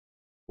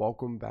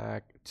Welcome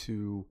back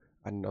to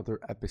another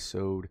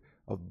episode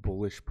of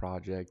Bullish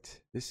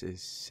Project. This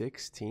is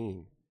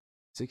 16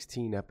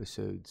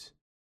 episodes,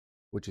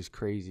 which is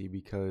crazy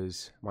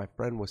because my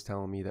friend was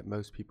telling me that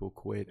most people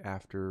quit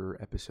after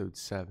episode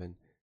 7,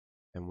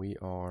 and we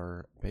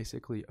are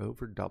basically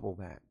over double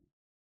that.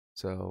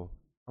 So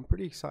I'm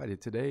pretty excited.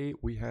 Today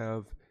we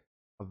have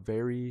a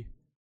very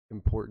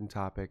important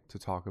topic to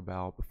talk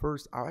about. But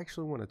first, I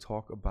actually want to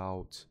talk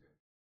about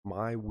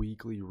my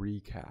weekly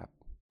recap.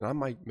 And I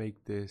might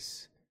make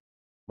this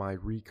my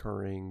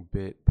recurring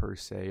bit per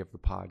se of the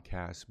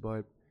podcast,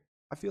 but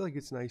I feel like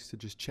it's nice to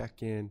just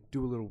check in,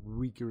 do a little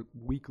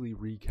weekly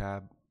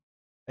recap,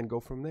 and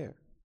go from there.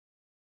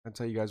 I'll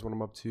tell you guys what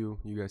I'm up to.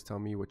 You guys tell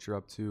me what you're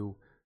up to,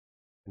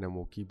 and then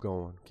we'll keep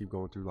going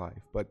through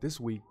life. But this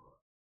week,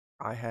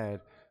 I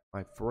had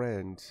my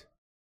friend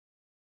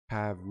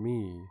have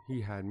me,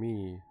 he had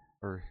me,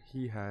 or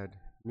he had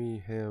me,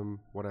 him,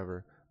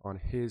 whatever, on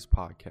his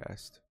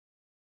podcast.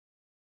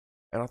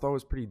 And I thought it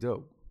was pretty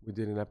dope. We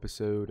did an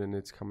episode, and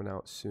it's coming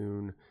out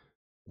soon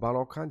about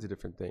all kinds of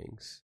different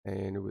things.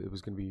 And it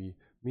was going to be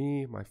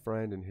me, my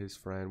friend, and his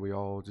friend. We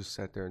all just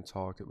sat there and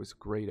talked. It was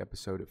a great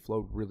episode. It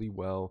flowed really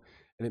well.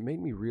 And it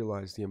made me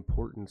realize the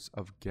importance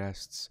of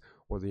guests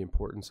or the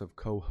importance of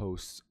co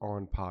hosts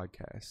on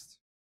podcasts.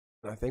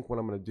 And I think what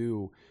I'm going to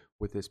do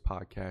with this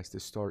podcast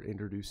is start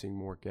introducing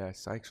more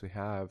guests. I actually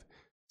have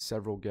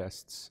several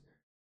guests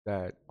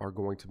that are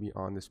going to be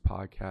on this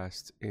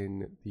podcast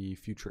in the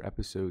future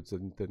episodes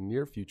and the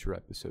near future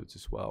episodes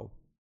as well.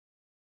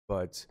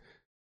 But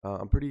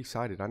I'm pretty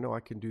excited. I know I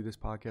can do this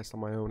podcast on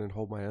my own and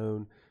hold my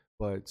own,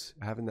 but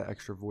having that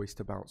extra voice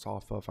to bounce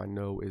off of, I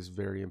know is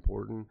very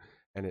important,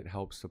 and it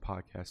helps the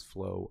podcast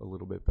flow a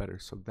little bit better.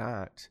 So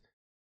that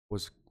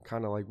was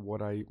kind of like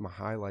my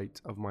highlight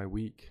of my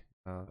week,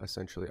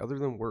 essentially, other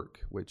than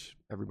work, which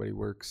everybody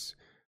works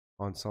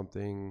on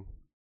something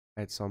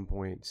at some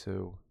point.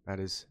 So that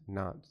is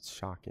not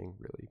shocking,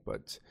 really.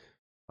 But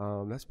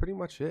that's pretty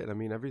much it. I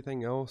mean,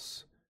 everything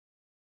else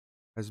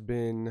has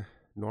been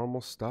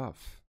normal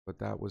stuff, but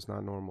that was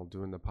not normal.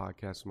 Doing the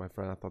podcast with my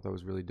friend, I thought that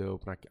was really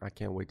dope, and I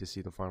can't wait to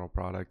see the final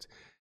product.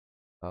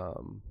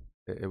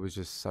 It was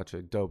just such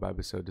a dope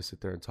episode to sit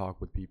there and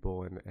talk with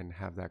people and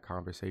have that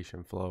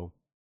conversation flow.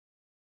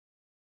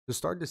 To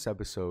start this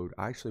episode,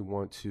 I actually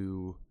want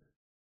to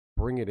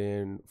bring it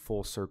in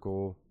full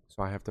circle.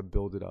 So I have to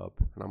build it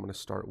up, and I'm going to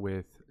start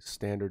with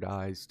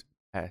standardized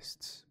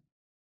tests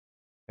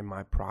and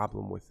my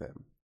problem with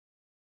them.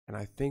 And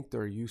I think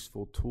they're a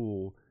useful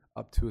tool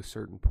up to a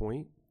certain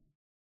point,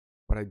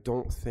 but I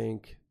don't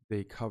think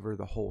they cover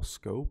the whole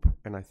scope.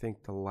 And I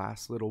think the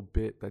last little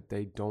bit that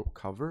they don't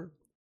cover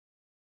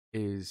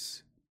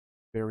is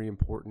very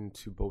important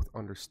to both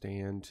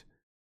understand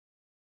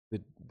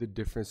the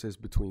differences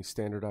between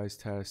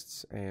standardized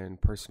tests and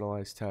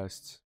personalized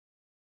tests,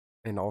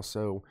 and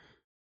also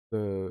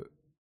the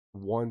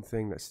one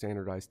thing that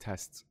standardized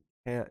tests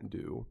can't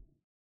do,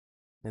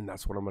 and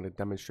that's what I'm going to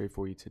demonstrate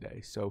for you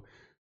today. So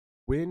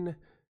when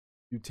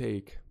you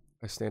take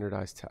a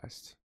standardized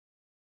test,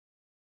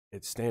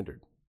 it's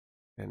standard.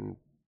 And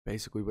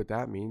basically what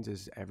that means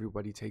is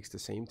everybody takes the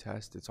same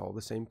test. It's all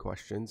the same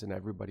questions, and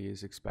everybody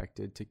is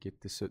expected to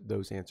get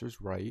those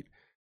answers right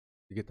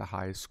to get the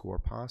highest score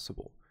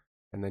possible.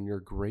 And then you're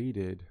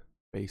graded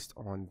based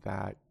on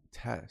that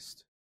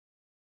test.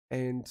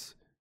 And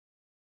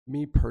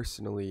me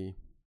personally,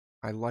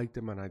 I like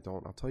them and I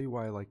don't. I'll tell you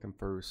why I like them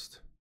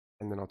first,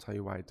 and then I'll tell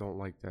you why I don't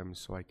like them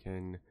so I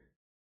can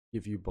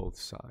give you both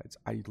sides.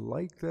 I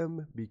like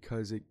them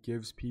because it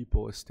gives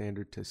people a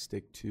standard to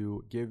stick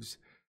to. It gives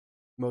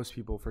most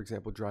people, for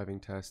example, driving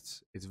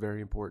tests, it's very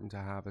important to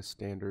have a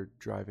standard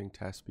driving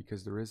test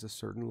because there is a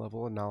certain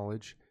level of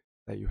knowledge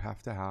that you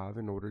have to have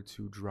in order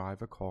to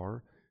drive a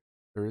car.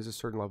 There is a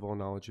certain level of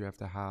knowledge you have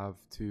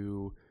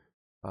to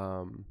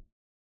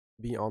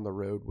be on the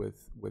road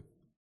with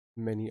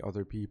many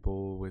other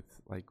people, with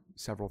like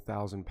several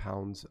thousand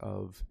pounds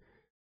of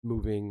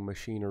moving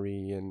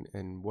machinery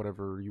and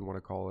whatever you want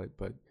to call it.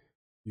 But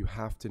you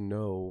have to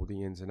know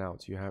the ins and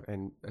outs.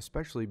 And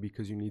especially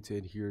because you need to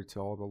adhere to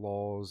all the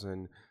laws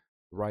and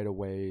right of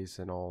ways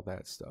and all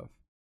that stuff.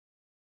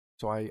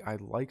 So I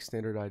like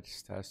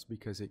standardized tests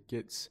because it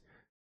gets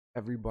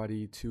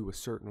everybody to a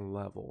certain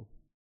level.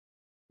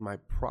 My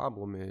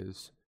problem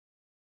is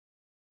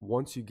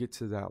once you get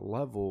to that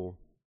level,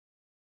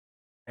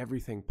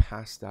 everything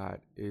past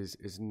that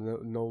is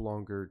no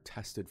longer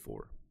tested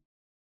for.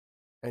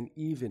 And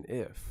even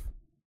if,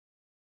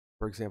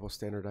 for example,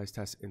 standardized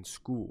tests in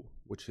school,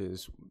 which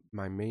is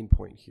my main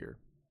point here,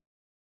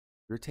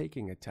 you're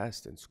taking a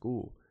test in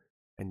school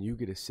and you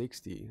get a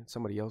 60, and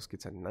somebody else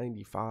gets a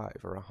 95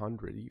 or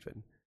 100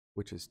 even,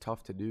 which is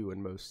tough to do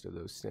in most of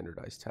those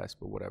standardized tests,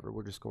 but whatever,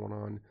 we're just going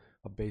on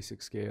a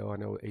basic scale. I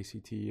know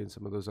ACT and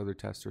some of those other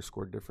tests are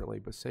scored differently,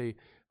 but say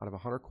out of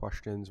 100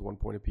 questions, 1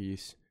 point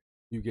apiece,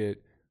 you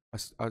get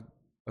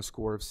a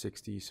score of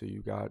 60, so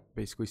you got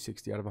basically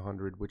 60 out of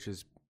 100, which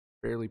is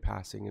barely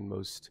passing in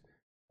most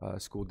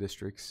school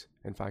districts.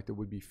 In fact, it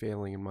would be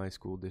failing in my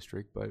school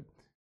district, but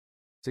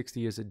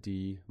 60 is a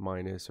D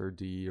minus or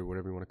D or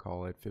whatever you want to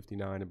call it.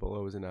 59 and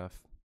below is an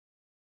F.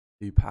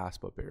 You pass,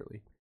 but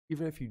barely.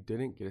 Even if you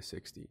didn't get a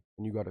 60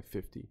 and you got a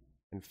 50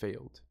 and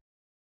failed,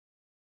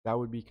 that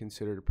would be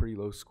considered a pretty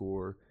low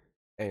score.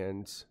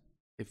 And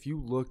if you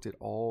looked at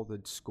all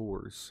the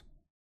scores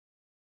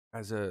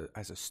as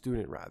a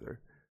student rather,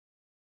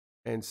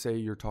 and say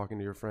you're talking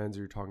to your friends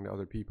or you're talking to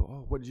other people,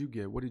 oh, what did you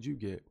get? What did you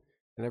get?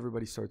 And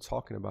everybody starts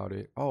talking about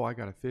it. Oh, I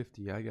got a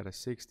 50, I got a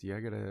 60, I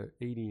got a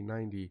 80,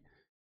 90.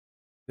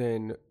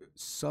 Then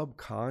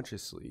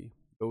subconsciously,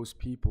 those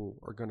people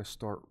are going to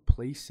start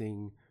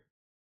placing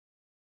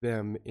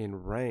them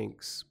in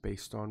ranks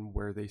based on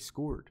where they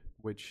scored,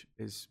 which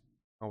is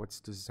how it's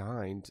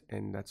designed.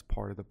 And that's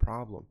part of the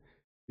problem,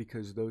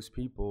 because those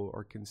people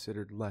are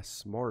considered less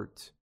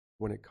smart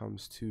when it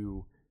comes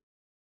to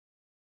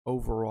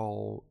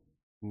overall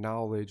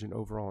knowledge and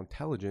overall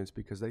intelligence,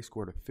 because they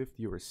scored a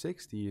 50 or a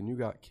 60, and you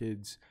got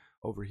kids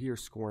over here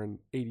scoring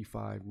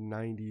 85,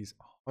 90s,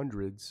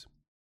 100s.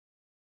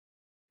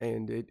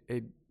 And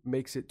it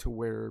makes it to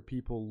where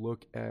people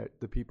look at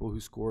the people who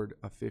scored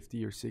a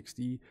 50 or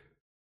 60,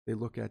 they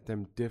look at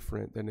them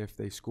different than if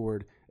they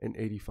scored an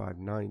 85,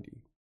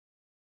 90.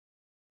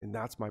 And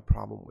that's my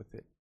problem with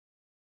it,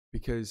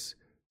 because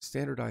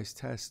standardized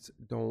tests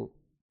don't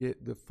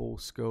get the full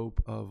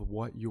scope of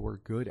what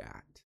you're good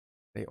at.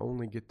 They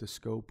only get the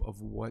scope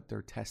of what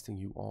they're testing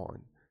you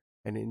on.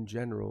 And in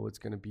general, it's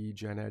going to be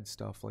gen ed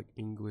stuff like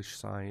English,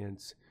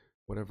 science,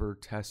 whatever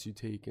tests you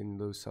take in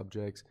those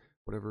subjects,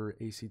 whatever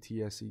ACT,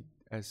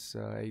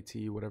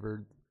 SAT,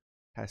 whatever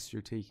tests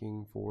you're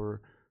taking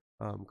for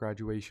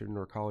graduation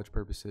or college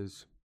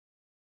purposes.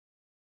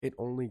 It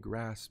only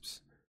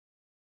grasps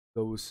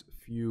those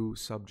few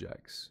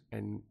subjects.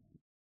 And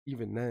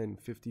even then,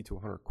 50 to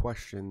 100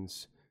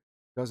 questions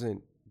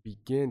doesn't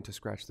begin to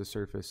scratch the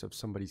surface of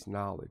somebody's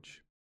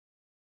knowledge.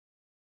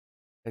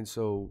 And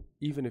so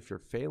even if you're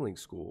failing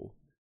school,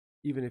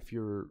 even if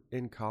you're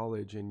in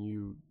college and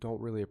you don't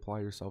really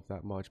apply yourself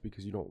that much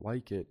because you don't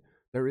like it,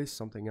 there is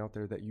something out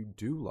there that you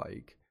do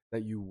like,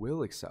 that you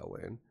will excel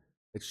in.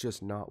 It's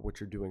just not what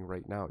you're doing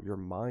right now. Your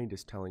mind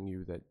is telling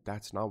you that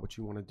that's not what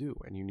you want to do,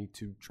 and you need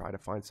to try to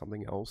find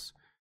something else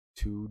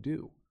to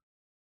do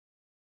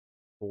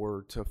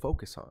or to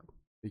focus on.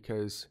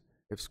 Because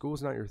if school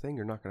is not your thing,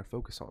 you're not going to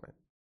focus on it.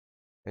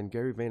 And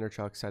Gary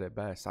Vaynerchuk said it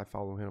best. I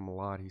follow him a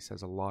lot. He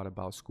says a lot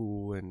about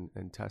school and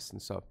tests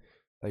and stuff.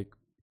 Like,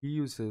 he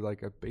used to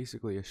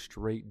basically a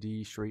straight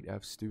D, straight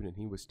F student.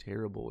 He was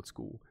terrible at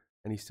school,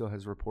 and he still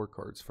has report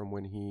cards from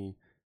when he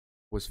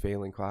was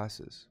failing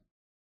classes.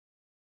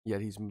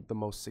 Yet he's the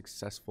most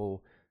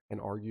successful and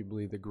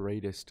arguably the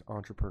greatest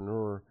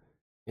entrepreneur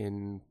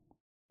in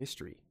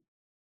history.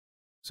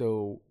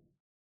 So,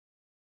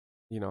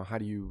 how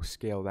do you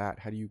scale that?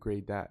 How do you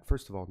grade that?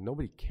 First of all,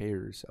 nobody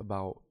cares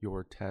about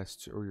your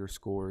tests or your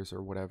scores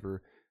or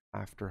whatever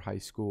after high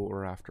school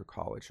or after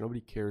college. Nobody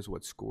cares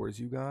what scores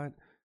you got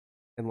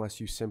unless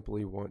you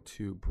simply want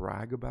to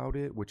brag about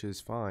it, which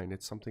is fine.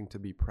 It's something to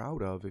be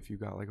proud of if you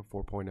got like a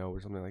 4.0 or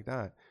something like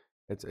that.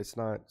 It's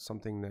not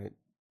something that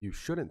you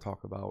shouldn't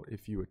talk about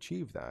if you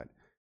achieve that.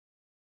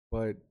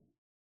 But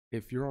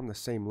if you're on the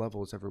same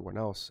level as everyone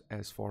else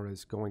as far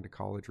as going to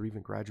college or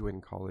even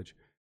graduating college,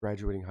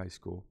 graduating high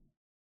school,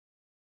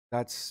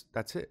 that's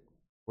it.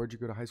 Where'd you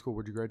go to high school?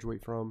 Where'd you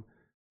graduate from?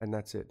 And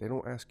that's it. They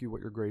don't ask you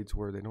what your grades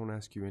were. They don't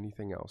ask you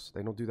anything else.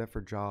 They don't do that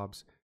for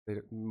jobs.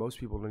 Most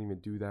people don't even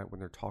do that when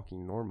they're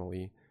talking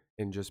normally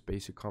in just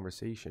basic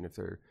conversation. If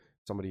they're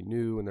somebody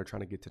new and they're trying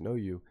to get to know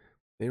you,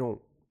 they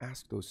don't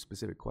ask those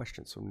specific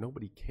questions. So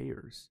nobody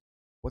cares.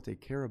 What they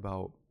care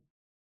about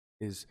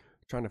is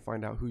trying to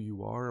find out who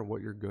you are and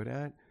what you're good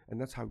at.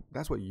 And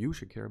that's what you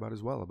should care about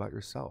as well, about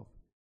yourself.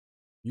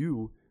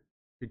 You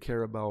should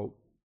care about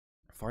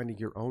finding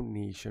your own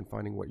niche and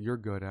finding what you're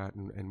good at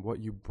and what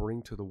you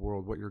bring to the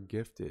world, what your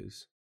gift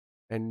is.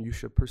 And you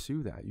should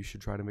pursue that. You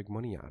should try to make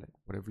money at it,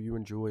 whatever you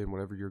enjoy and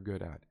whatever you're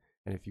good at.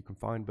 And if you can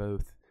find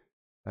both,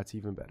 that's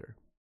even better.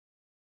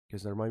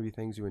 Because there might be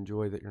things you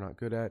enjoy that you're not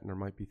good at, and there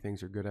might be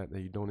things you're good at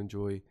that you don't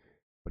enjoy.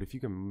 But if you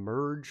can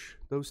merge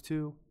those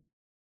two,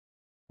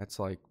 that's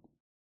like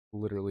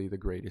literally the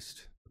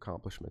greatest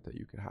accomplishment that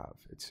you could have.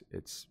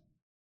 It's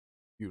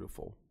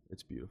beautiful.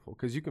 It's beautiful.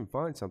 Because you can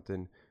find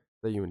something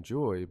that you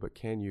enjoy, but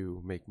can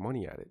you make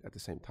money at it at the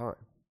same time?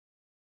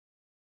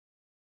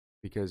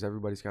 Because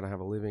everybody's got to have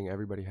a living.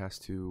 Everybody has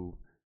to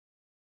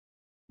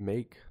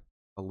make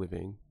a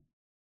living.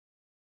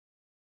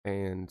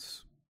 And,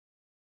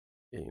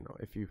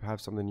 if you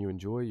have something you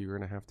enjoy, you're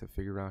going to have to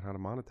figure out how to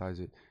monetize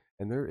it.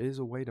 And there is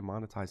a way to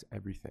monetize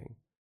everything.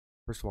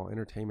 First of all,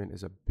 entertainment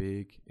is a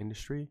big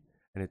industry,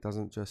 and it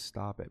doesn't just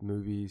stop at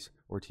movies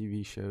or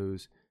TV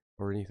shows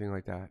or anything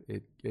like that.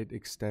 It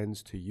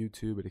extends to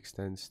YouTube. It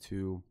extends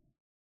to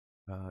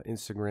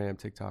Instagram,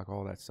 TikTok,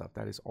 all that stuff.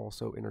 That is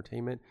also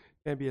entertainment.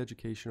 It can be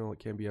educational. It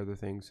can be other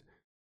things,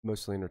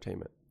 mostly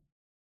entertainment.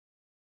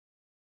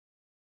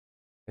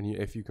 And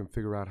if you can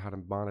figure out how to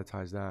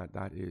monetize that,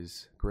 that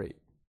is great.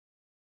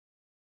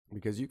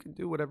 Because you can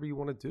do whatever you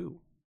want to do.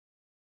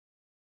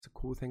 It's a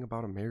cool thing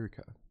about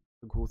America.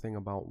 the cool thing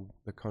about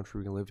the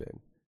country we live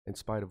in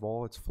spite of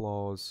all its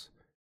flaws,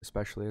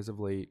 especially as of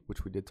late,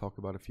 which we did talk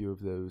about a few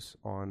of those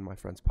on my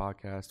friend's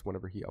podcast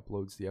whenever he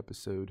uploads the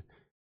episode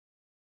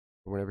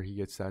or whenever he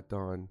gets that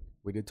done.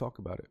 We did talk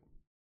about it.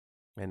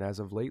 And as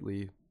of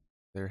lately,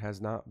 there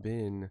has not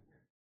been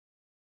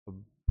a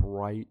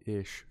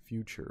bright-ish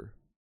future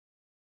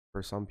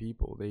for some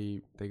people.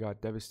 They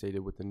got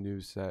devastated with the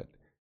news that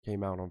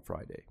came out on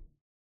Friday.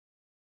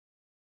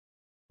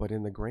 But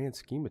in the grand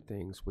scheme of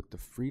things, with the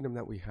freedom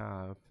that we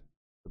have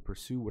to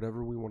pursue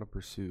whatever we want to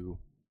pursue,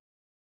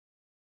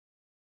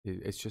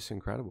 it's just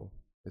incredible.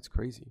 It's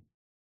crazy.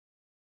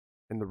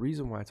 And the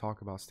reason why I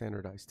talk about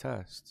standardized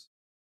tests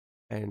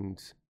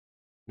and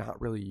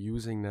not really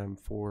using them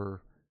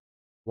for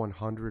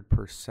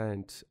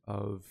 100%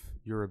 of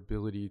your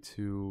ability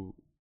to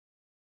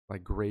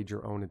like grade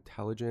your own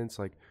intelligence,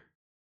 like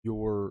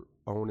your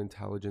own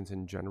intelligence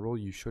in general,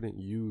 you shouldn't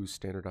use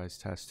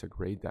standardized tests to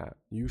grade that.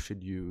 You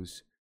should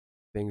use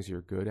things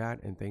you're good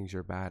at and things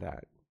you're bad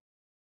at.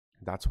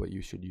 That's what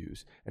you should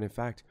use. And in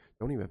fact,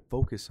 don't even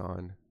focus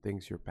on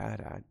things you're bad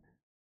at.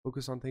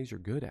 Focus on things you're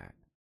good at.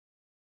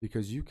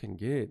 Because you can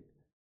get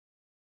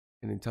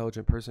an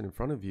intelligent person in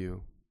front of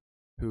you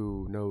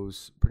who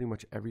knows pretty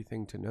much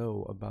everything to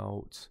know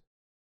about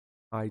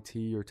IT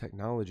or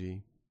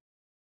technology,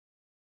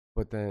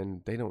 but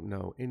then they don't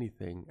know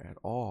anything at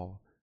all.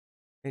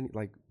 And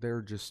like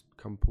they're just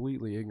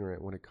completely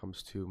ignorant when it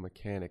comes to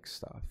mechanic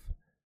stuff,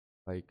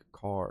 like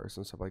cars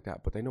and stuff like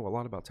that. But they know a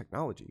lot about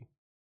technology.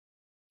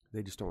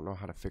 They just don't know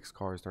how to fix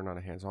cars. They're not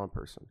a hands-on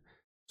person.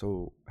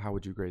 So how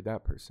would you grade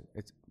that person?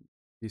 It's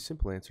the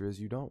simple answer is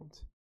you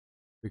don't.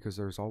 Because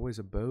there's always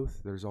a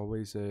both. There's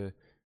always a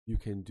you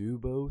can do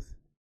both,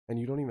 and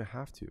you don't even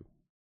have to.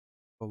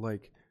 But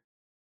like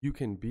you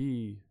can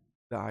be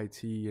the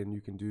IT and you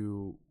can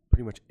do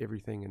pretty much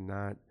everything in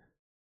that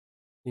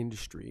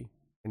industry.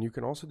 And you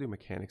can also do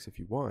mechanics if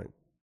you want.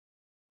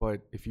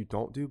 But if you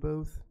don't do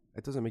both,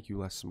 it doesn't make you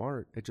less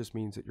smart. It just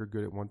means that you're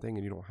good at one thing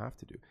and you don't have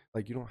to do.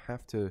 Like you don't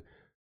have to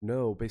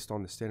know based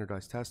on the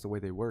standardized tests, the way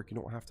they work. You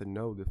don't have to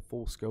know the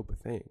full scope of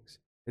things.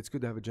 It's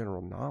good to have a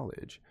general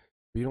knowledge,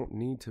 but you don't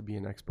need to be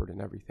an expert in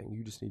everything.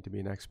 You just need to be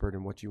an expert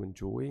in what you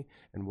enjoy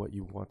and what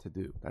you want to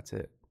do. That's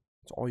it.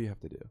 That's all you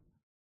have to do.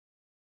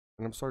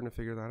 And I'm starting to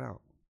figure that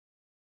out.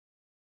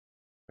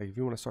 Like if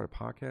you want to start a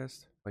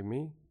podcast like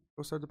me,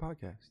 go start the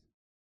podcast.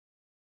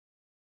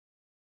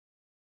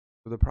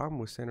 But the problem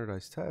with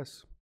standardized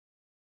tests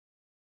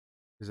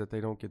is that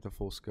they don't get the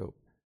full scope.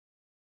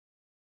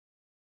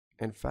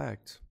 In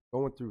fact,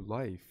 going through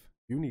life,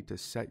 you need to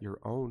set your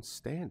own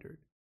standard.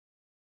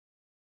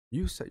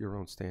 You set your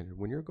own standard.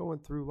 When you're going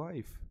through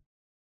life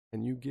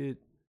and you get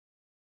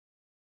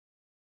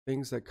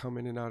things that come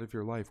in and out of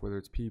your life, whether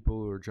it's people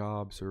or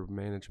jobs or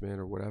management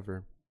or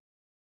whatever,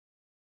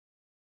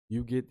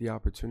 you get the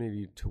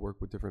opportunity to work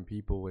with different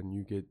people and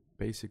you get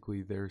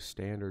basically their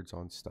standards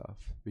on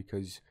stuff,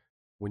 because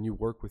when you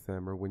work with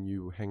them or when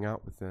you hang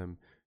out with them,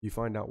 you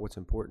find out what's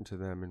important to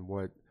them and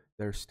what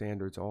their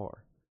standards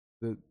are.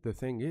 The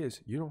thing is,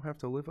 you don't have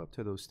to live up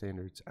to those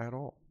standards at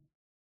all.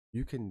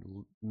 You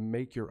can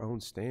make your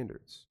own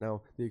standards.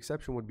 Now, the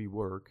exception would be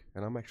work,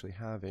 and I'm actually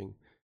having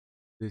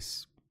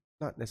this,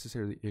 not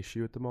necessarily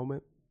issue at the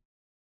moment,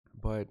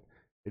 but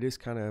it is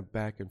kind of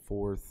back and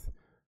forth,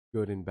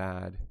 good and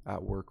bad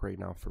at work right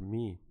now for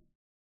me,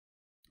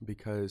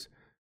 because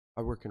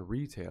I work in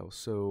retail,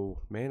 so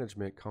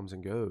management comes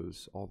and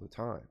goes all the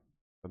time.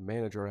 A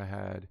manager I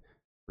had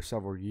for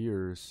several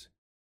years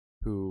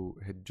who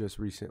had just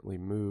recently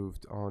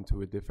moved on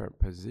to a different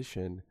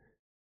position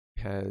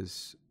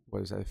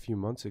was a few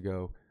months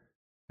ago,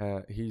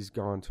 he's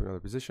gone to another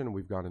position.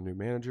 We've got a new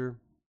manager,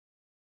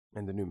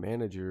 and the new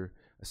manager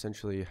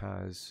essentially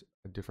has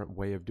a different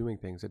way of doing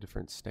things, a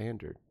different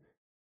standard.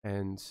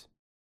 And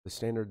the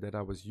standard that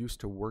I was used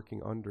to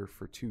working under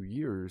for 2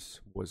 years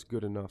was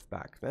good enough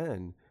back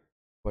then,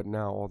 but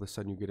now all of a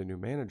sudden you get a new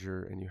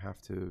manager and you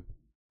have to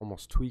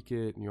almost tweak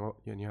it, and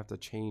you have to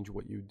change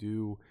what you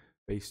do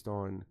based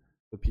on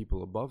the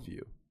people above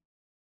you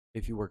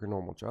if you work a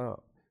normal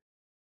job.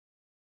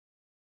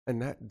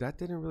 And that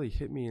didn't really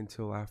hit me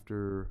until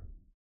after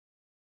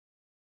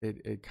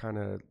it kind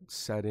of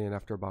set in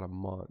after about a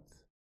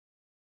month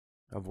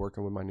of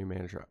working with my new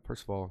manager.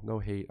 First of all, no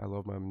hate. I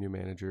love my new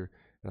manager,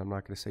 and I'm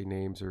not going to say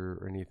names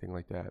or anything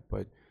like that,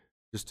 but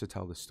just to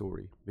tell the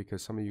story,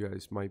 because some of you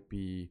guys might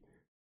be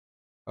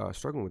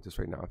struggling with this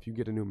right now. If you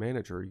get a new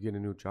manager or you get a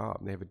new job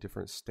and they have a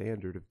different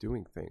standard of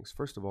doing things,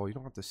 first of all, you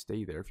don't have to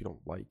stay there if you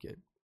don't like it,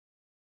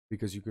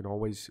 because you can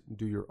always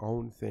do your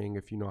own thing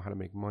if you know how to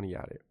make money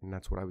at it. And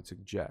that's what I would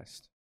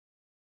suggest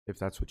if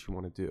that's what you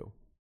want to do.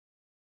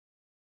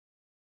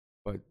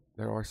 But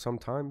there are some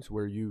times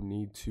where you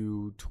need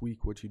to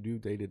tweak what you do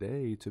day to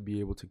day to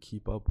be able to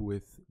keep up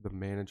with the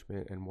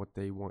management and what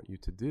they want you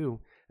to do.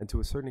 And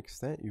to a certain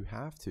extent, you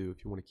have to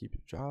if you want to keep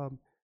your job.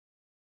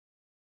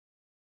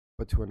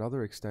 But to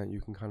another extent, you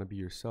can kind of be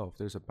yourself.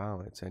 There's a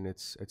balance, and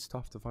it's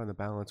tough to find the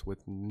balance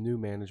with new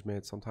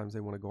management. Sometimes they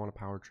want to go on a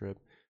power trip.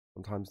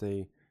 Sometimes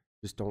they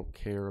just don't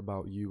care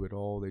about you at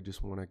all. They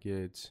just want to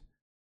get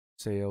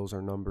sales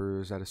or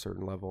numbers at a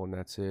certain level, and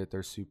that's it.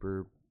 They're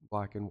super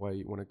black and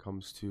white when it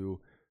comes to,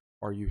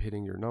 are you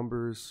hitting your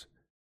numbers?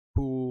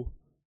 Cool.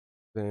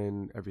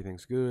 Then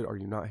everything's good. Are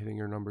you not hitting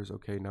your numbers?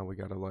 Okay, now we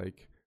gotta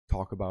like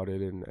talk about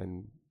it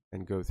and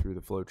go through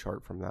the flow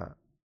chart from that.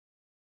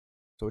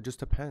 So it just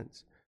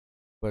depends.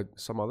 But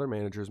some other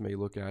managers may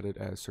look at it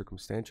as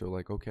circumstantial,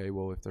 like, okay,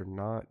 well, if they're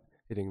not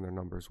hitting their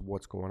numbers,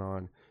 what's going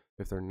on?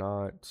 If they're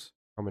not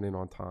coming in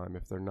on time,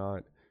 if they're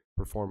not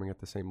performing at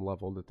the same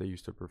level that they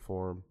used to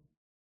perform,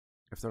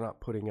 if they're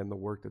not putting in the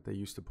work that they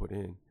used to put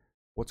in,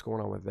 what's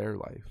going on with their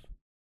life?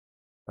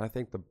 And I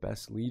think the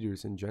best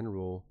leaders in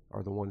general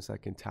are the ones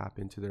that can tap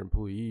into their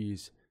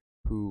employees,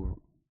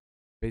 who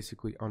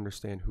basically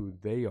understand who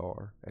they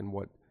are and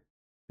what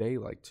they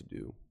like to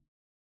do,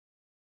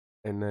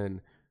 and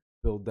then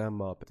build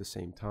them up at the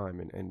same time.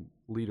 And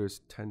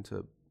leaders tend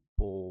to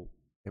pull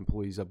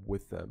employees up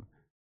with them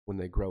when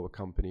they grow a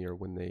company or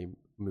when they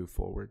move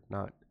forward,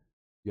 not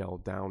yell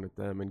down at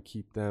them and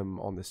keep them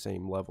on the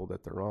same level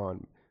that they're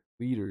on.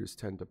 Leaders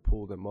tend to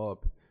pull them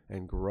up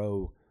and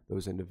grow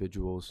those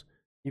individuals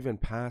even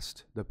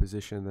past the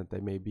position that they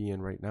may be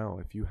in right now.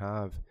 If you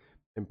have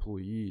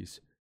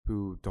employees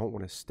who don't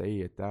want to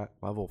stay at that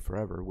level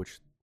forever, which,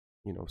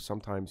 you know,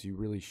 sometimes you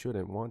really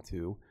shouldn't want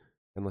to,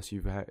 unless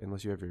you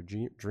have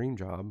your dream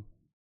job,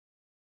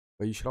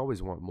 but you should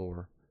always want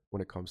more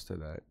when it comes to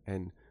that.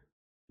 And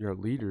your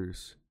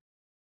leaders,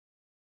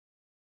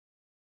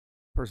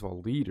 first of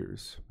all,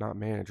 leaders, not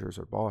managers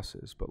or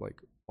bosses, but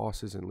like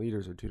bosses and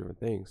leaders are two different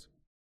things.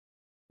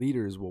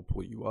 Leaders will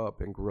pull you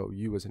up and grow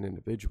you as an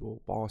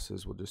individual.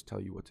 Bosses will just tell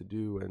you what to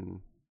do,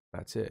 and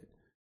that's it.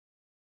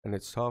 And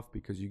it's tough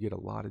because you get a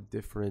lot of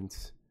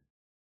different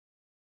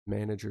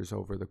managers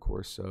over the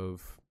course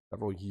of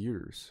several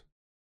years,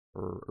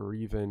 or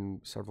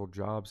even several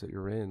jobs that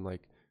you're in.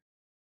 Like,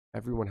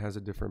 everyone has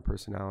a different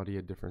personality,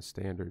 a different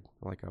standard,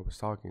 like I was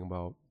talking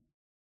about.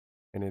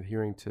 And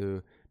adhering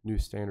to new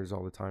standards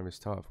all the time is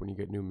tough. When you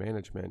get new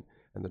management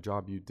and the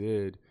job you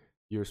did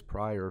years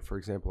prior, for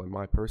example, in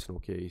my personal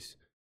case,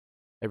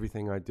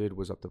 everything I did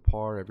was up to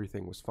par,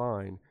 everything was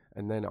fine,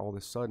 and then all of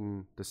a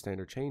sudden the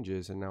standard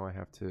changes, and now I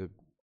have to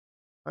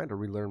kind of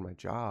relearn my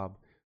job.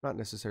 Not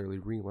necessarily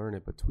relearn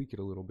it, but tweak it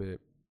a little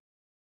bit.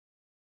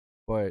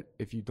 But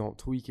if you don't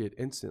tweak it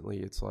instantly,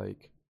 it's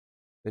like,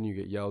 then you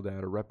get yelled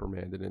at or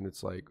reprimanded, and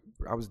it's like,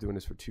 I was doing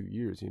this for 2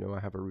 years, you know, I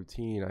have a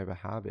routine, I have a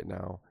habit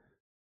now.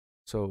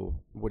 So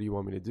what do you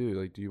want me to do?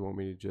 Like, do you want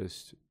me to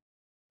just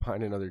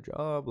find another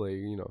job? Like,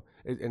 you know,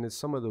 and it's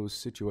some of those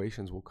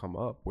situations will come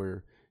up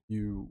where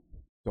you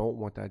don't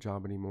want that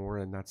job anymore,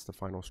 and that's the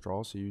final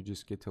straw, so you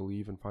just get to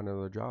leave and find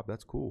another job.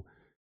 That's cool.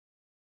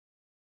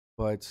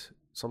 But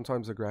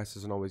sometimes the grass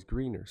isn't always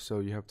greener, so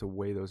you have to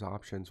weigh those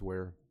options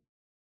where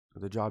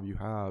the job you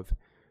have,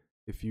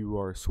 if you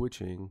are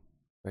switching,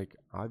 like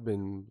I've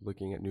been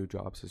looking at new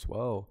jobs as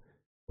well,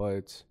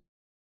 but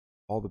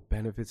all the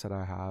benefits that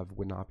I have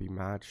would not be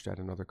matched at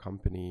another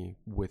company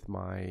with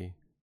my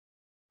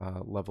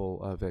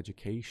level of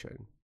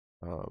education.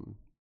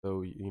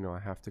 So, you know, I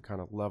have to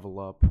kind of level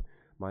up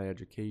my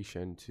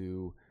education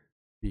to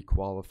be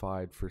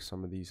qualified for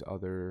some of these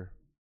other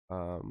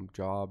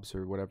jobs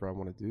or whatever I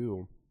want to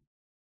do,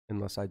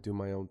 unless I do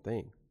my own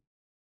thing.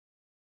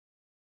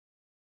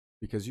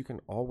 Because you can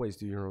always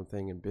do your own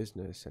thing in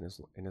business, and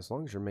as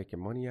long as you're making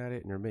money at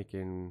it and you're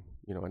making,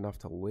 you know, enough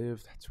to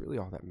live, that's really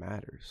all that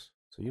matters.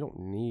 So you don't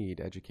need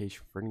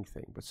education for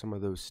anything, but some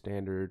of those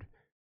standard,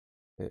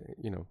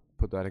 you know,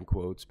 put that in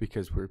quotes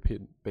because we're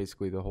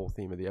basically the whole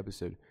theme of the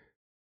episode.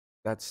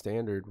 That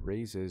standard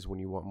raises when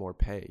you want more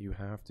pay. You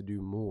have to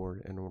do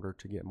more in order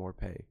to get more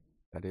pay.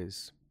 That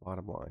is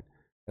bottom line.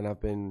 And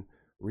I've been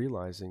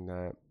realizing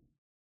that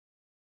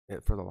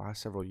for the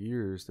last several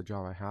years, the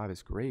job I have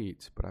is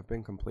great, but I've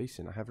been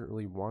complacent. I haven't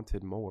really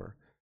wanted more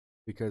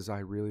because I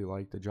really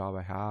like the job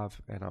I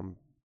have, and I'm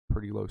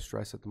pretty low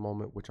stress at the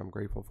moment, which I'm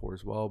grateful for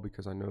as well,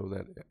 because I know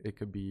that it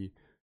could be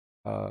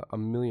a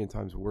million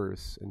times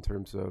worse in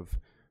terms of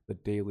the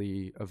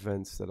daily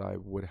events that I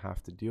would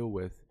have to deal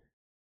with.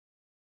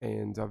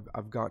 And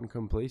I've gotten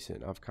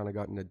complacent. I've kind of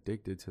gotten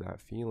addicted to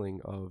that feeling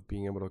of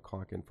being able to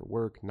clock in for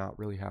work, not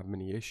really have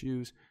many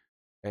issues,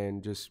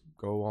 and just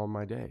go on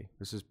my day.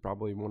 This is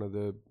probably one of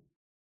the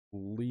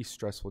least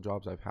stressful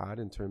jobs I've had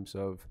in terms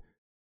of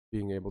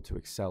being able to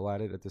excel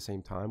at it at the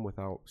same time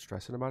without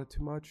stressing about it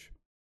too much.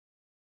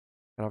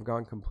 And I've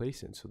gotten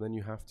complacent. So then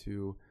you have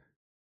to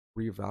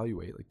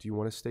reevaluate. Like, do you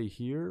want to stay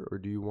here, or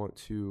do you want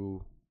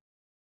to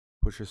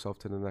push yourself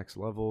to the next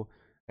level?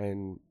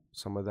 And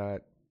some of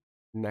that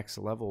next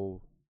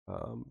level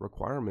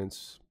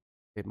requirements,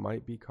 it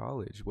might be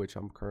college, which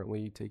I'm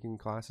currently taking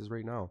classes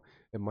right now.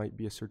 It might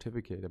be a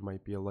certificate. It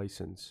might be a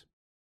license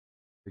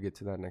to get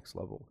to that next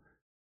level.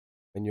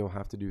 And you'll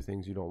have to do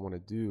things you don't want to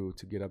do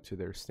to get up to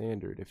their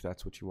standard if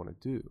that's what you want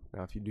to do.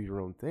 Now, if you do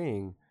your own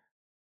thing,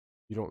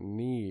 you don't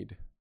need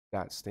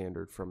that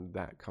standard from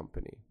that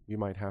company. You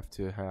might have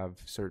to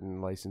have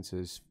certain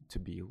licenses to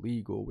be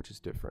legal, which is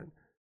different.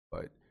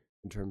 But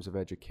in terms of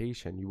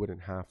education. You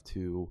wouldn't have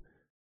to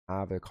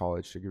have a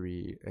college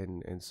degree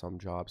in some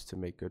jobs to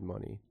make good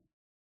money.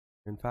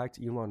 In fact,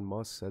 Elon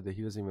Musk said that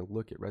he doesn't even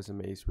look at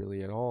resumes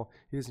really at all.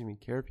 He doesn't even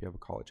care if you have a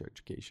college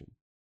education.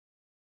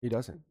 He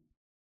doesn't.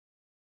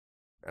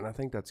 And I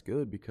think that's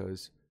good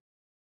because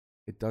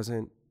it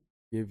doesn't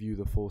give you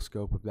the full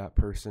scope of that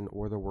person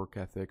or the work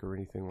ethic or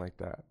anything like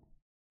that.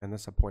 And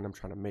that's the point I'm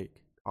trying to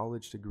make.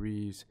 College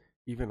degrees,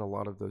 even a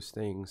lot of those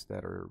things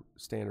that are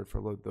standard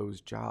for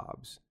those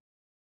jobs,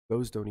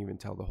 those don't even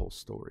tell the whole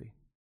story.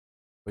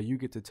 But you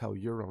get to tell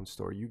your own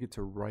story. You get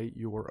to write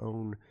your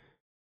own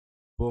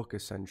book,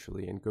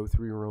 essentially, and go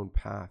through your own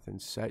path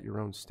and set your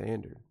own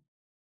standard.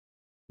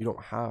 You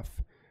don't have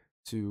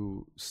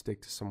to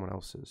stick to someone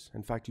else's.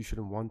 In fact, you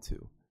shouldn't want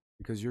to,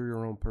 because you're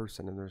your own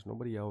person and there's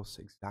nobody else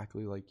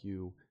exactly like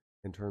you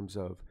in terms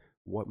of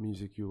what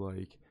music you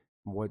like,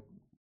 what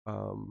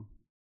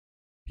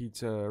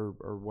pizza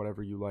or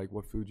whatever you like,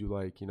 what food you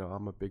like.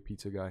 I'm a big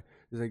pizza guy.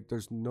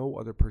 There's no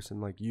other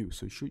person like you,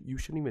 so you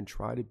shouldn't even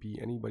try to be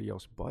anybody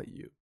else but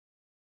you.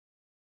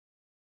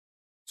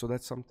 So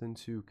that's something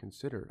to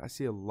consider. I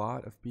see a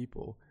lot of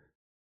people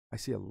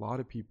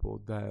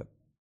that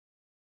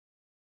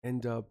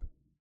end up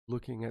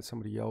looking at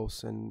somebody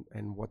else and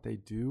what they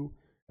do,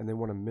 and they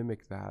want to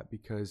mimic that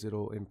because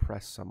it'll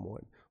impress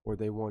someone, or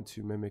they want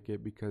to mimic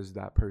it because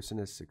that person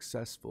is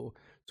successful,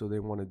 so they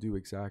want to do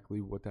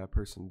exactly what that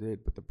person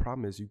did. But the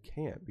problem is you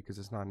can't, because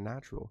it's not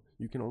natural.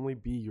 You can only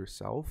be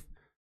yourself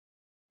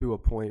to a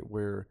point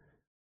where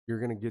you're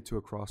going to get to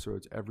a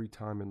crossroads every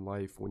time in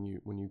life when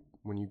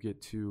you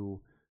get to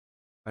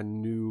a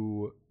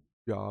new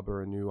job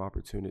or a new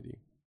opportunity.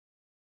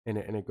 And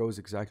it goes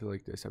exactly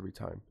like this every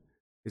time.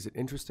 Is it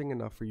interesting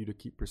enough for you to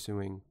keep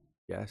pursuing?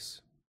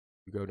 Yes.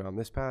 You go down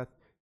this path.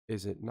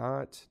 Is it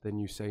not? Then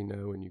you say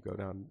no and you go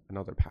down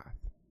another path.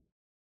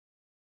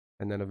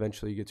 And then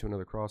eventually you get to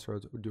another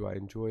crossroads. Do I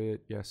enjoy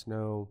it? Yes,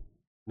 no.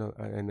 No,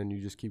 and then you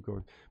just keep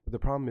going. But the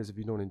problem is, if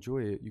you don't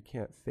enjoy it, you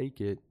can't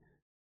fake it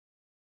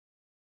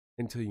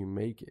until you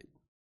make it.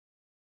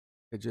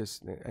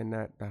 And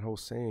that whole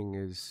saying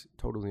is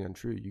totally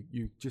untrue.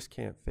 You just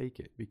can't fake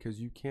it, because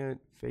you can't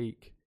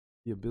fake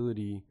the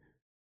ability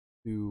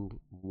to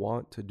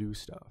want to do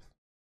stuff.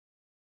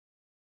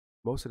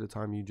 Most of the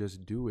time you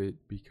just do it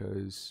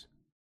because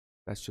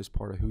that's just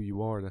part of who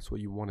you are. That's what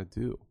you want to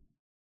do.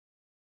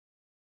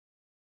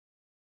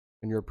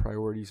 And your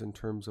priorities in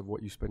terms of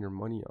what you spend your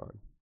money on.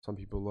 Some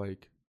people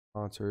like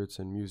concerts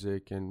and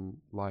music and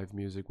live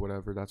music,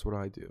 whatever. That's what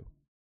I do.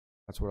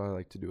 That's what I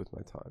like to do with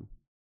my time.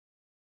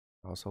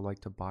 I also like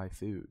to buy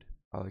food.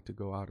 I like to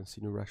go out and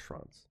see new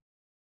restaurants.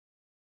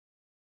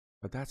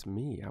 But that's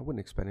me. I wouldn't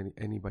expect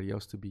anybody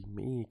else to be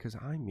me, because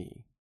I'm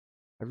me.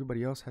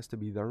 Everybody else has to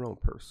be their own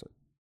person.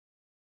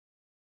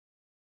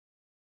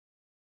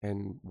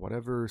 And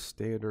whatever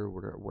standard,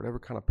 whatever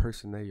kind of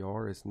person they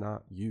are is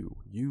not you.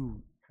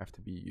 You have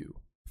to be you.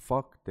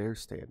 Fuck their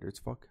standards.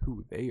 Fuck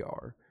who they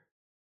are.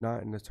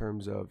 Not in the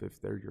terms of, if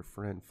they're your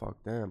friend,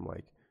 fuck them.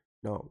 Like,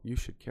 no, you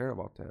should care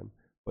about them.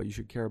 But you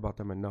should care about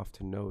them enough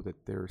to know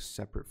that they're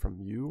separate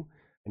from you.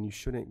 And you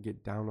shouldn't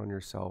get down on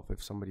yourself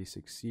if somebody's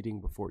succeeding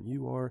before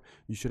you are.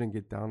 You shouldn't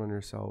get down on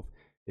yourself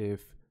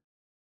if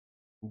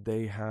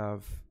they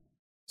have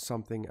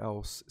something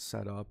else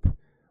set up,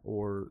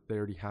 or they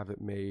already have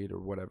it made, or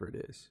whatever it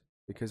is.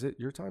 Because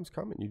your time's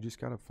coming. You just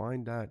got to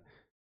find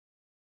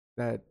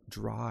that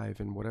drive,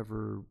 and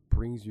whatever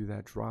brings you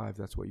that drive,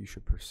 that's what you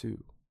should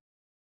pursue.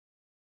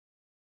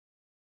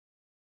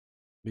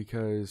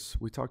 Because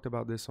we talked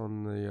about this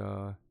on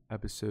the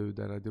episode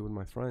that I did with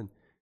my friend.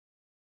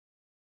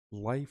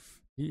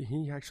 Life,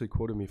 he actually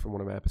quoted me from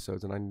one of my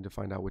episodes, and I need to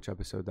find out which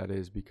episode that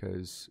is,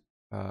 because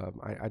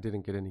I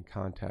didn't get any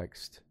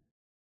context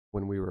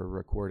when we were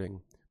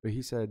recording. But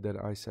he said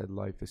that I said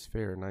life is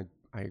fair, and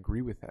I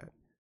agree with that,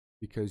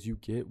 because you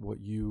get what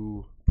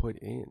you put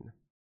in.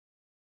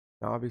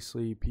 Now,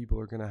 obviously, people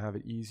are going to have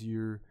it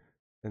easier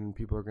and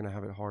people are going to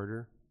have it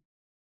harder.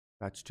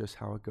 That's just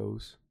how it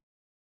goes.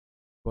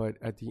 But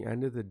at the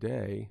end of the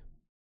day,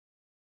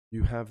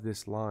 you have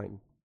this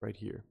line right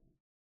here.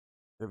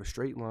 You have a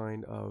straight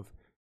line of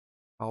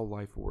how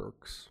life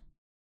works.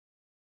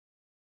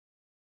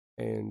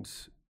 And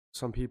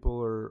some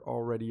people are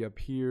already up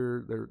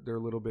here. They're a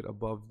little bit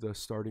above the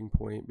starting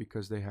point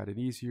because they had it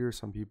easier.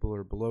 Some people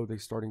are below the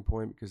starting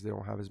point because they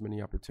don't have as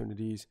many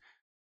opportunities.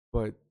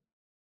 But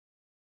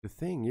the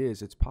thing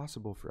is, it's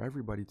possible for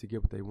everybody to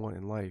get what they want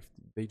in life.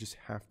 They just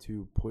have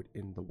to put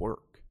in the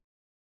work.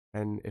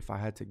 And if I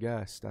had to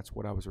guess, that's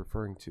what I was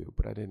referring to,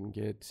 but I didn't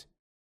get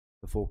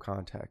the full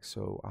context,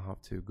 so I'll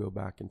have to go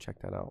back and check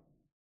that out.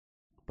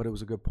 But it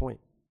was a good point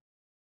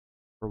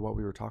for what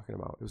we were talking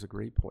about. It was a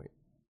great point.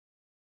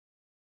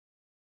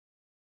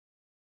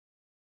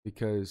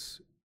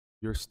 Because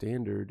your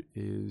standard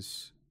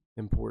is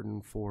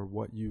important for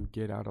what you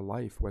get out of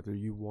life, whether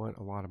you want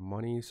a lot of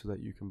money so that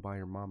you can buy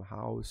your mom a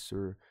house,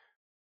 or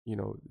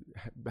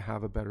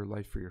have a better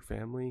life for your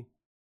family.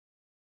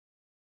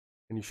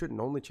 And you shouldn't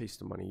only chase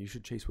the money. You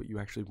should chase what you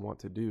actually want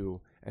to do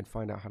and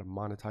find out how to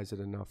monetize it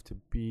enough to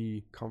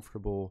be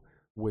comfortable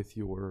with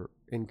your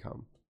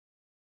income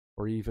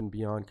or even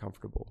beyond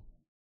comfortable.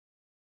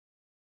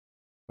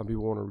 Some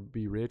people want to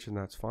be rich and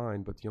that's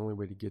fine, but the only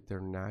way to get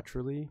there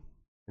naturally,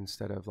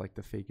 instead of like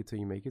the fake it till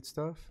you make it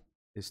stuff,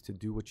 is to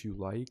do what you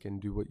like and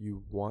do what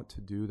you want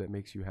to do that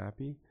makes you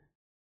happy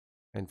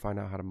and find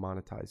out how to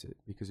monetize it.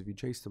 Because if you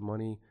chase the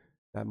money,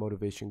 that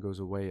motivation goes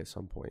away at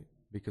some point.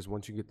 Because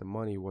once you get the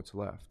money, what's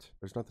left?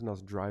 There's nothing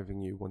else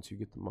driving you once you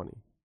get the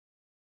money.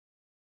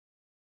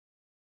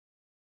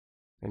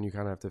 And you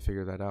kind of have to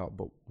figure that out.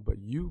 But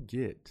you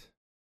get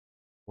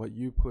what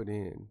you put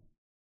in,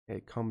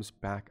 it comes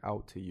back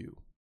out to you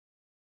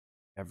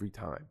every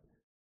time.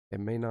 It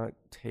may not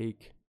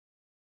take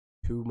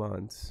 2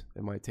 months,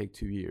 it might take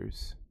 2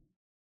 years.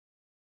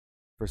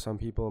 For some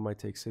people, it might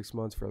take 6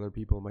 months. For other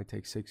people, it might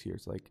take 6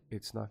 years. Like,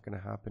 it's not going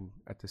to happen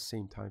at the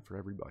same time for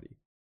everybody.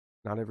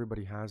 Not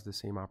everybody has the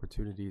same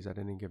opportunities at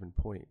any given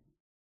point.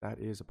 That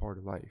is a part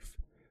of life.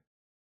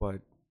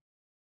 But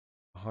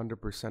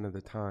 100% of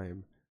the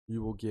time,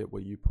 you will get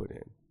what you put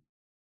in.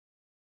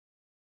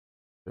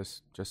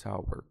 Just how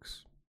it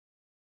works.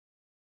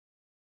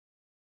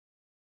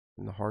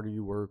 And the harder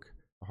you work,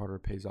 the harder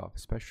it pays off,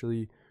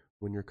 especially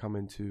when you're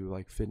coming to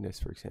like fitness,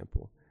 for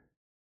example.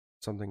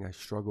 Something I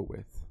struggle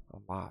with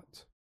a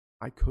lot.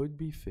 I could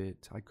be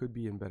fit, I could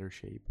be in better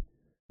shape,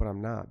 but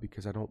I'm not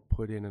because I don't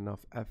put in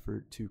enough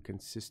effort to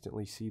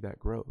consistently see that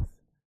growth.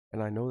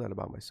 And I know that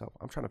about myself.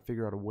 I'm trying to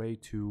figure out a way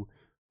to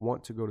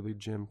want to go to the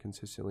gym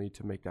consistently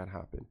to make that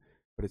happen.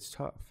 But it's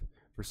tough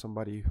for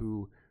somebody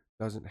who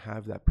doesn't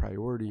have that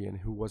priority and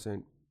who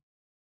wasn't,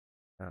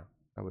 that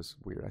was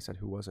weird. I said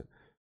who wasn't.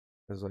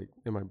 It was like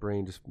in my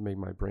brain, just made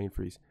my brain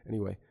freeze.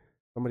 Anyway,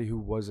 somebody who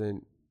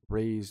wasn't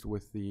raised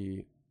with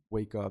the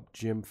wake up,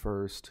 gym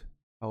first,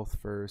 health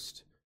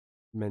first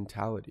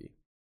mentality.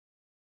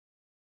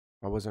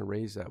 I wasn't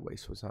raised that way,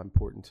 so it's not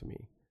important to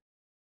me.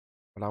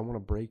 But I want to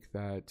break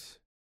that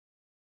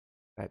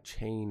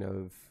chain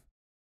of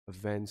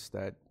events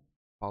that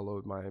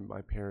followed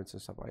my parents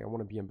and stuff. Like, I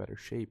want to be in better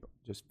shape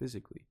just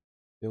physically.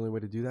 The only way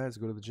to do that is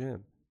go to the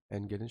gym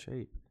and get in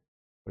shape.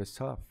 But it's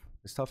tough.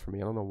 It's tough for me.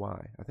 I don't know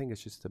why. I think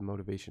it's just the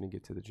motivation to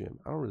get to the gym.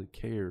 I don't really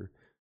care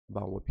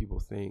about what people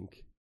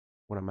think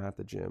when I'm at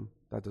the gym.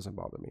 That doesn't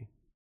bother me.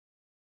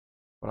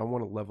 But I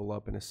want to level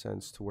up in a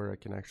sense to where I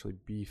can actually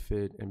be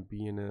fit and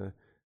be in a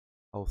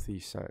healthy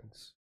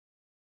sense.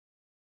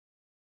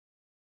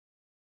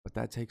 But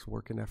that takes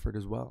work and effort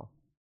as well.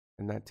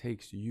 And that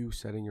takes you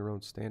setting your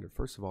own standard.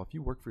 First of all, if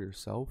you work for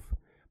yourself,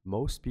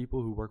 most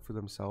people who work for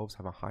themselves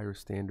have a higher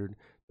standard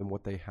than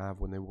what they have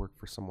when they work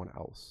for someone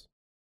else.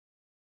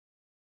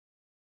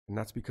 And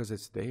that's because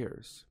it's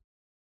theirs.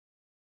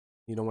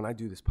 You know, when I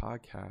do this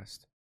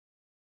podcast,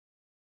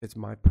 it's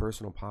my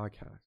personal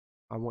podcast.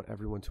 I want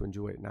everyone to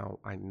enjoy it. Now,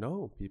 I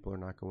know people are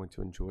not going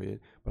to enjoy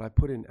it, but I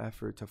put in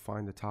effort to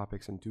find the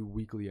topics and do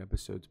weekly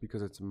episodes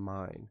because it's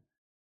mine.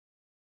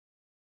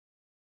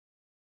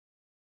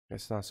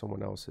 It's not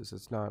someone else's.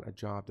 It's not a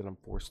job that I'm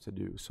forced to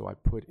do. So I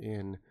put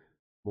in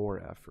more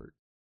effort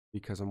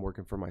because I'm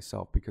working for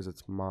myself, because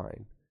it's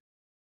mine.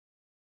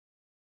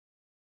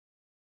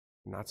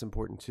 And that's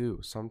important too.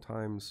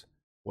 Sometimes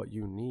what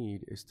you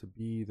need is to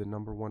be the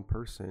number one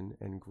person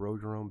and grow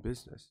your own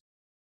business.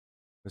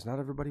 Because not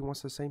everybody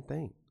wants the same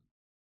thing.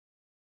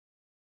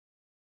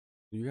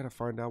 You got to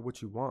find out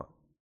what you want.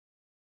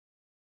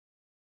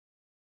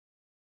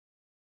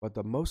 But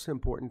the most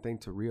important thing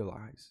to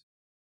realize,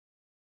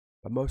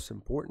 the most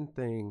important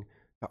thing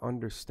to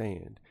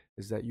understand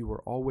is that you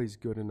are always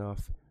good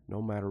enough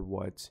no matter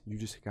what. You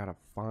just got to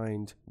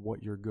find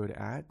what you're good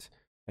at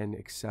and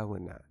excel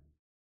in that.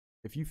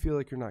 If you feel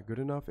like you're not good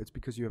enough, it's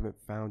because you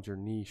haven't found your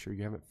niche or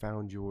you haven't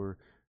found your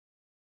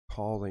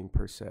calling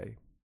per se.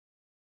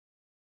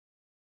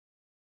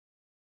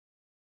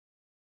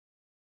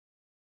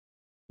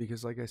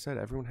 Because like I said,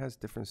 everyone has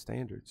different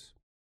standards.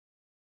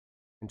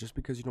 And just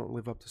because you don't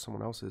live up to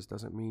someone else's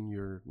doesn't mean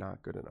you're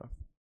not good enough.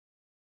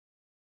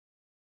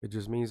 It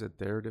just means that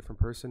they're a different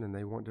person and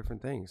they want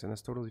different things. And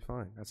that's totally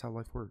fine. That's how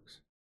life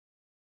works.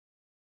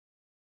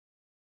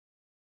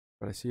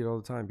 But I see it all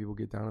the time. People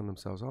get down on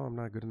themselves. Oh, I'm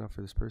not good enough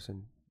for this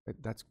person.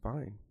 That's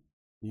fine.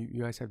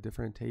 You guys have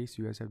different tastes.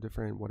 You guys have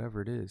different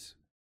whatever it is.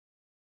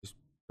 Just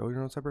go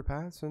your own separate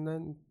paths and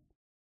then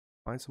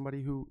find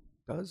somebody who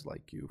does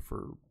like you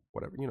for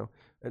whatever, you know.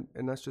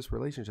 And that's just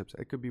relationships.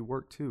 It could be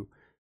work too.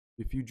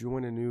 If you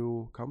join a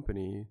new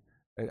company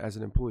as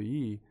an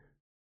employee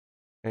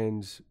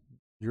and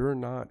you're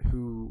not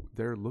who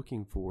they're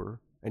looking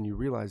for, and you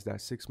realize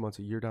that 6 months,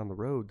 a year down the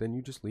road, then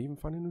you just leave and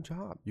find a new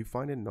job. You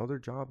find another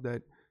job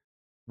that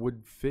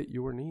would fit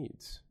your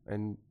needs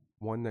and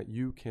one that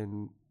you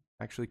can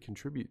actually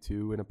contribute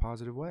to in a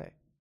positive way.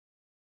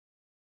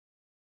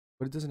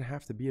 But it doesn't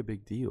have to be a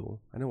big deal.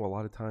 I know a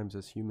lot of times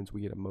as humans,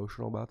 we get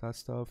emotional about that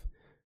stuff.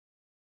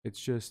 It's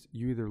just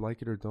you either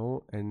like it or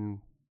don't, and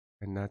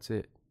that's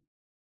it.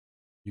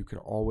 You can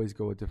always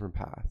go a different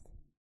path.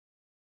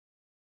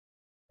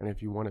 And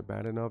if you want it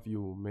bad enough,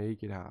 you will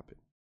make it happen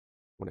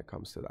when it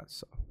comes to that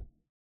stuff.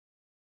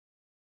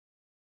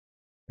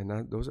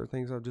 And those are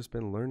things I've just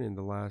been learning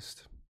the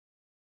last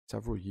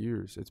several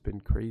years. It's been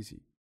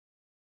crazy.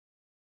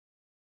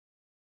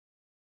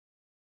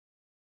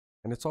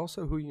 And it's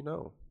also who you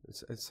know.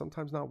 It's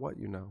sometimes not what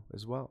you know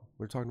as well.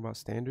 We're talking about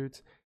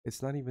standards.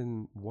 It's not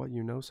even what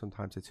you know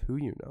sometimes, it's who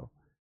you know.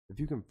 If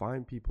you can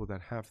find people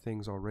that have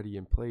things already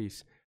in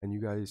place and you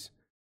guys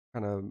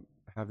kind of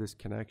have this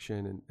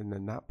connection, and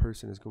then that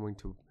person is going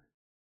to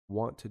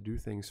want to do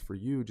things for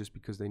you just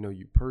because they know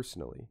you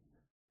personally.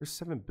 There's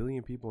 7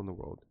 billion people in the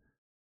world.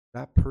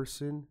 That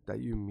person that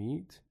you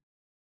meet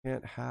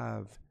can't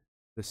have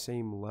the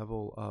same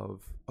level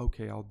of,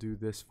 okay, I'll do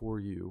this for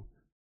you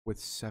with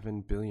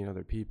 7 billion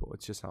other people.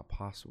 It's just not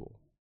possible.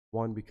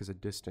 One, because of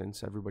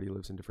distance, everybody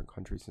lives in different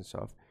countries and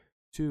stuff.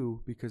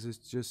 Two, because it's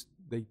just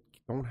they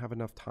don't have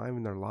enough time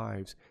in their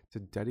lives to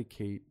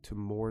dedicate to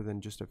more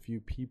than just a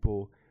few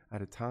people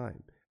at a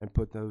time and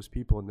put those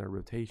people in their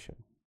rotation.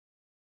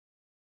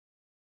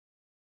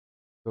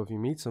 So if you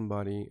meet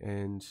somebody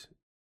and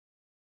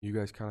you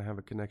guys kind of have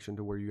a connection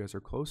to where you guys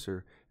are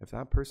closer, if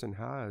that person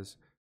has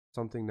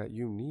something that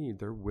you need,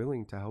 they're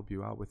willing to help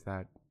you out with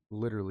that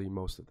literally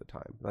most of the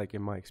time. Like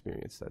in my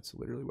experience, that's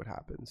literally what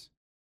happens.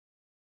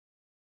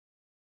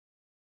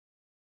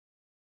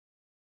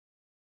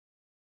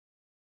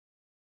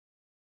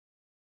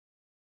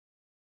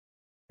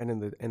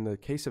 And in the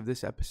case of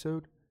this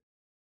episode,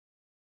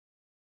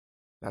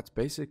 that's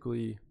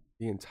basically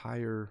the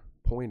entire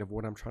point of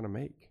what I'm trying to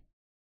make.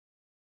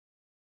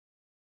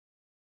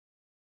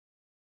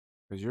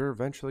 Because you're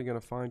eventually going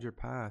to find your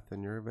path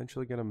and you're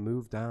eventually going to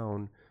move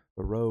down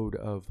the road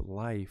of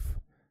life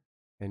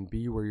and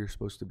be where you're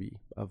supposed to be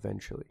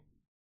eventually.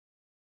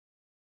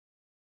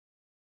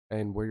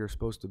 And where you're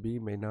supposed to be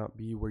may not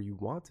be where you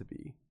want to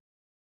be.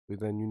 But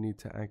then you need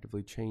to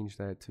actively change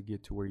that to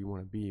get to where you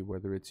want to be,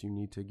 whether it's you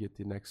need to get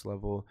the next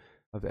level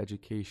of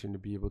education to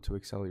be able to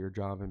excel at your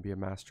job and be a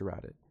master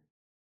at it,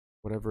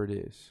 whatever it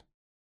is.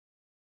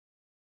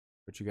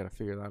 But you got to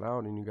figure that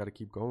out and you got to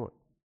keep going.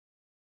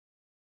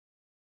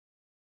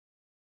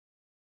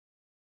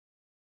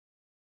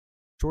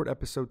 Short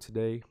episode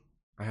today.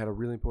 I had a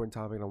really important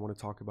topic and I want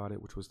to talk about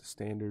it, which was the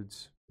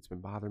standards. It's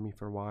been bothering me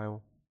for a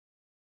while.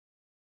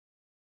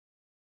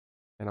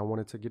 And I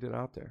wanted to get it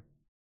out there.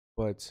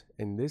 But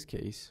in this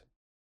case,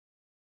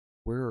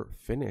 we're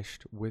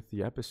finished with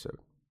the episode.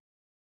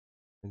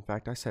 In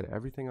fact, I said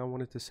everything I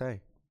wanted to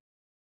say.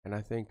 And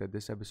I think that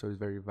this episode is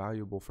very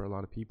valuable for a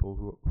lot of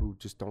people who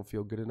just don't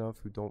feel good enough,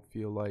 who don't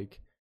feel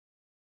like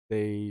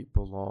they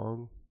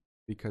belong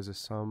because of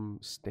some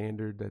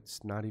standard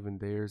that's not even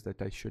theirs, that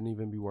they shouldn't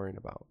even be worrying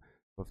about.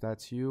 So if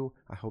that's you,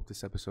 I hope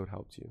this episode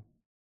helped you.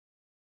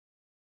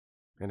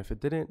 And if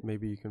it didn't,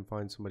 maybe you can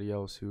find somebody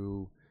else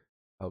who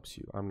helps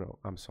you.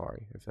 I'm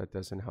sorry if that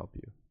doesn't help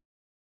you.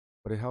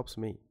 But it helps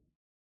me.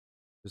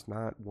 Just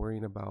not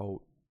worrying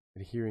about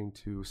adhering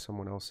to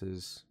someone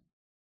else's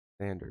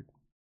standard,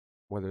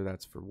 whether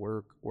that's for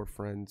work or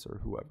friends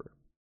or whoever.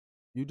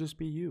 You just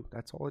be you.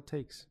 That's all it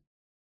takes.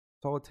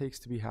 That's all it takes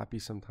to be happy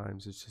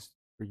sometimes. It's just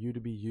for you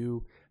to be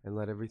you and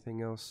let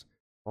everything else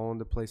fall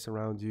into place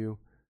around you.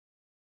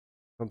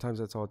 Sometimes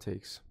that's all it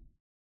takes.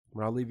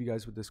 But I'll leave you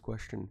guys with this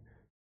question.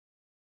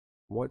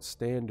 What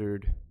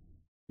standard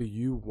do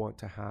you want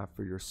to have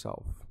for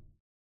yourself?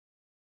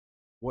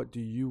 What do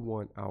you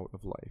want out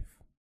of life?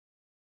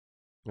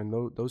 And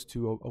those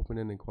two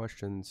open-ended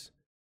questions,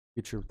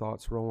 get your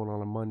thoughts rolling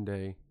on a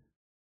Monday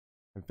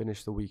and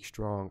finish the week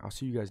strong. I'll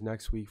see you guys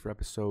next week for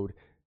episode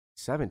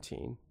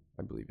 17,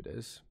 I believe it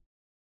is.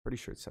 Pretty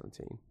sure it's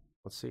 17.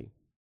 Let's see.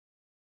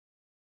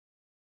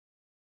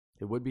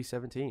 It would be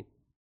 17.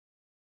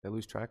 I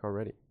lose track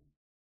already.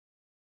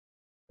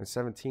 And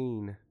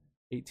 17,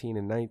 18,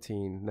 and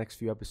 19, next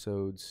few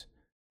episodes,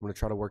 I'm going to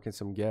try to work in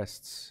some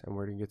guests, and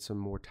we're going to get some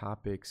more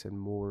topics and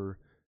more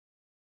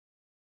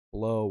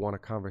flow on a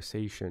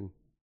conversation.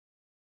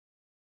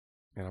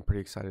 And I'm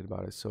pretty excited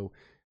about it. So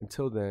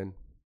until then,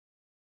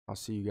 I'll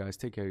see you guys.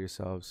 Take care of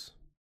yourselves.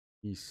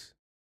 Peace.